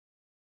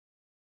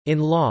In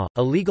law,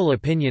 a legal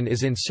opinion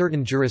is in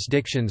certain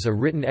jurisdictions a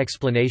written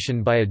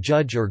explanation by a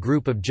judge or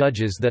group of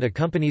judges that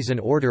accompanies an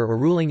order or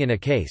ruling in a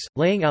case,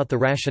 laying out the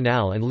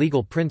rationale and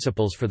legal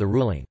principles for the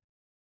ruling.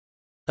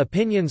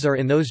 Opinions are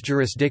in those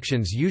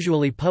jurisdictions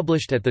usually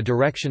published at the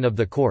direction of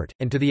the court,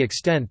 and to the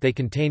extent they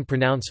contain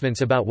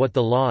pronouncements about what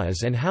the law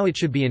is and how it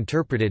should be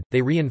interpreted,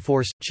 they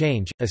reinforce,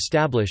 change,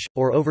 establish,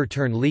 or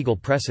overturn legal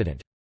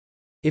precedent.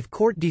 If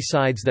court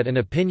decides that an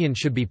opinion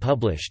should be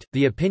published,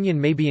 the opinion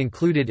may be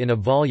included in a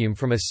volume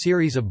from a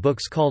series of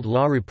books called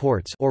law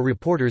reports or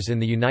reporters in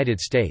the United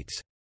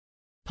States.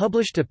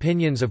 Published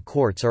opinions of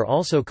courts are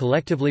also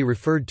collectively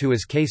referred to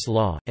as case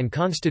law, and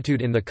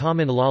constitute in the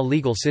common law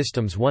legal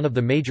systems one of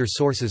the major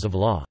sources of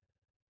law.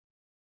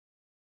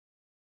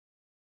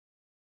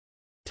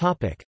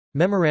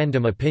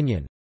 Memorandum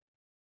opinion.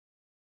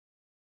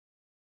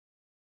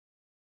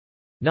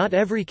 Not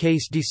every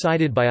case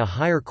decided by a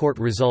higher court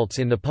results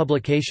in the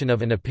publication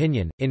of an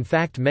opinion, in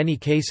fact many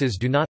cases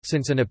do not,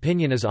 since an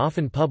opinion is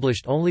often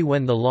published only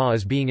when the law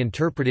is being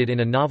interpreted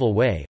in a novel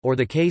way, or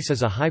the case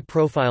is a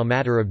high-profile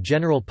matter of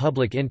general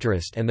public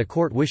interest and the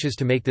court wishes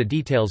to make the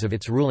details of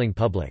its ruling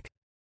public.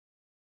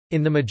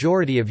 In the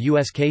majority of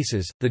U.S.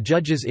 cases, the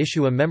judges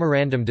issue a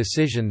memorandum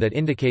decision that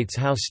indicates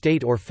how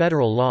state or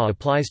federal law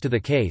applies to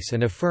the case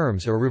and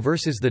affirms or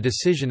reverses the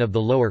decision of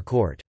the lower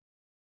court.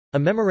 A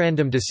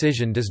memorandum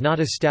decision does not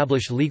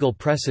establish legal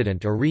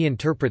precedent or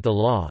reinterpret the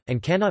law,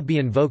 and cannot be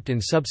invoked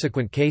in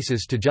subsequent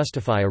cases to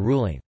justify a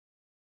ruling.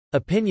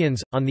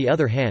 Opinions, on the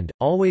other hand,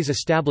 always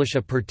establish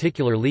a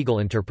particular legal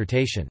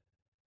interpretation.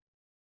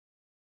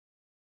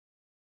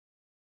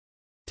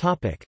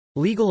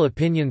 Legal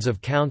opinions of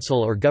counsel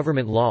or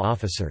government law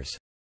officers.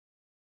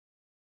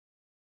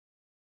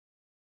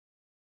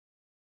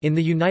 In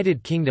the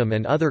United Kingdom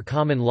and other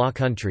common law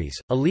countries,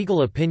 a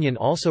legal opinion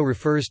also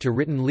refers to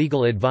written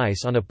legal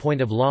advice on a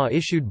point of law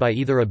issued by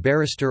either a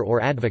barrister or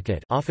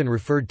advocate, often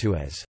referred to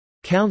as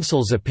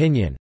counsel's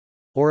opinion,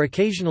 or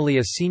occasionally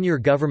a senior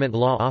government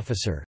law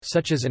officer,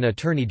 such as an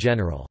attorney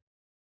general.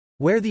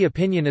 Where the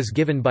opinion is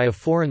given by a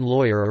foreign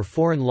lawyer or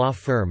foreign law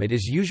firm, it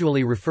is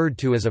usually referred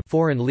to as a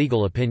foreign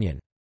legal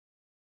opinion.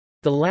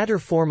 The latter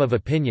form of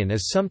opinion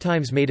is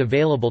sometimes made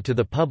available to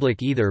the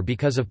public either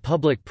because of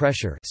public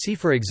pressure, see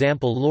for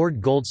example Lord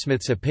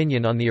Goldsmith's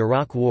opinion on the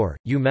Iraq War,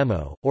 U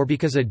Memo, or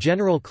because a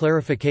general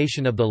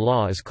clarification of the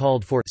law is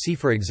called for, see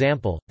for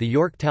example, the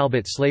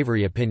York-Talbot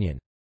slavery opinion.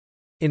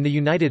 In the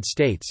United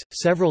States,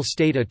 several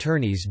state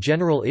attorneys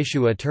general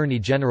issue attorney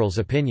general's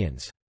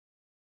opinions.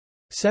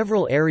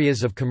 Several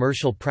areas of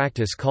commercial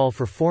practice call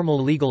for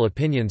formal legal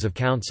opinions of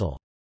counsel.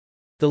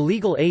 The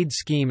legal aid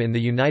scheme in the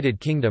United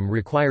Kingdom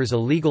requires a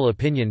legal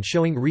opinion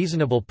showing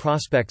reasonable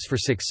prospects for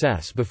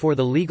success before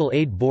the legal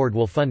aid board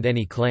will fund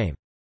any claim.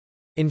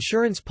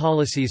 Insurance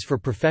policies for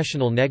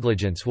professional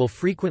negligence will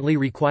frequently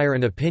require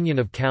an opinion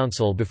of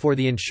counsel before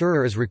the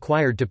insurer is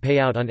required to pay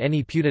out on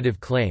any putative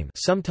claim,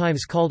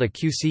 sometimes called a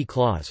QC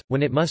clause,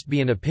 when it must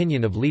be an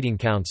opinion of leading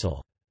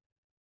counsel.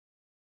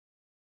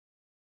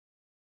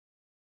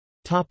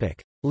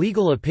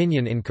 Legal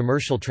opinion in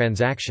commercial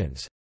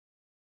transactions.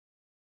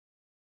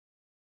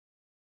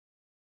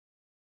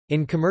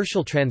 In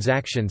commercial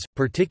transactions,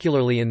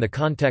 particularly in the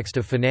context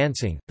of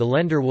financing, the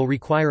lender will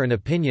require an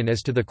opinion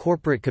as to the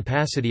corporate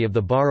capacity of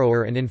the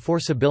borrower and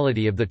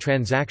enforceability of the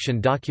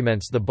transaction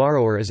documents the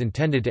borrower is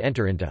intended to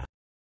enter into.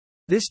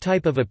 This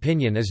type of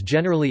opinion is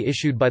generally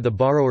issued by the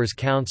borrower's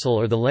counsel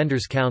or the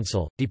lender's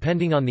counsel,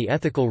 depending on the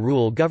ethical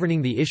rule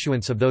governing the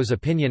issuance of those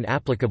opinion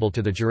applicable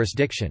to the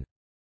jurisdiction.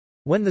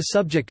 When the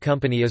subject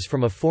company is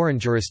from a foreign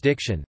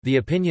jurisdiction, the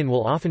opinion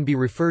will often be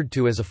referred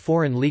to as a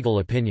foreign legal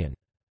opinion.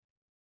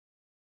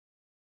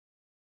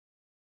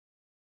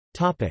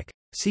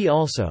 See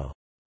also: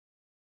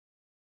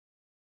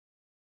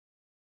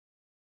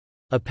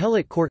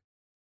 Appellate court,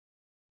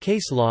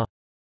 Case law,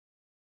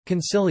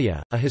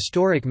 Concilia, a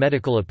historic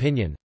medical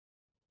opinion,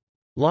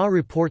 Law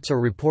reports or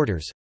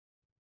reporters,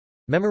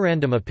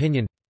 Memorandum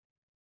opinion.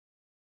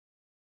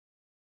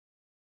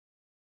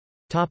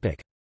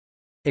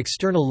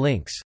 External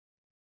links: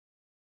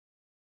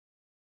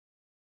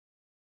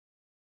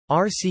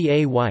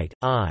 RCA White,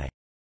 I.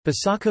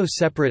 Basacco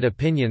Separate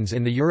Opinions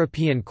in the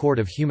European Court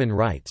of Human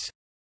Rights.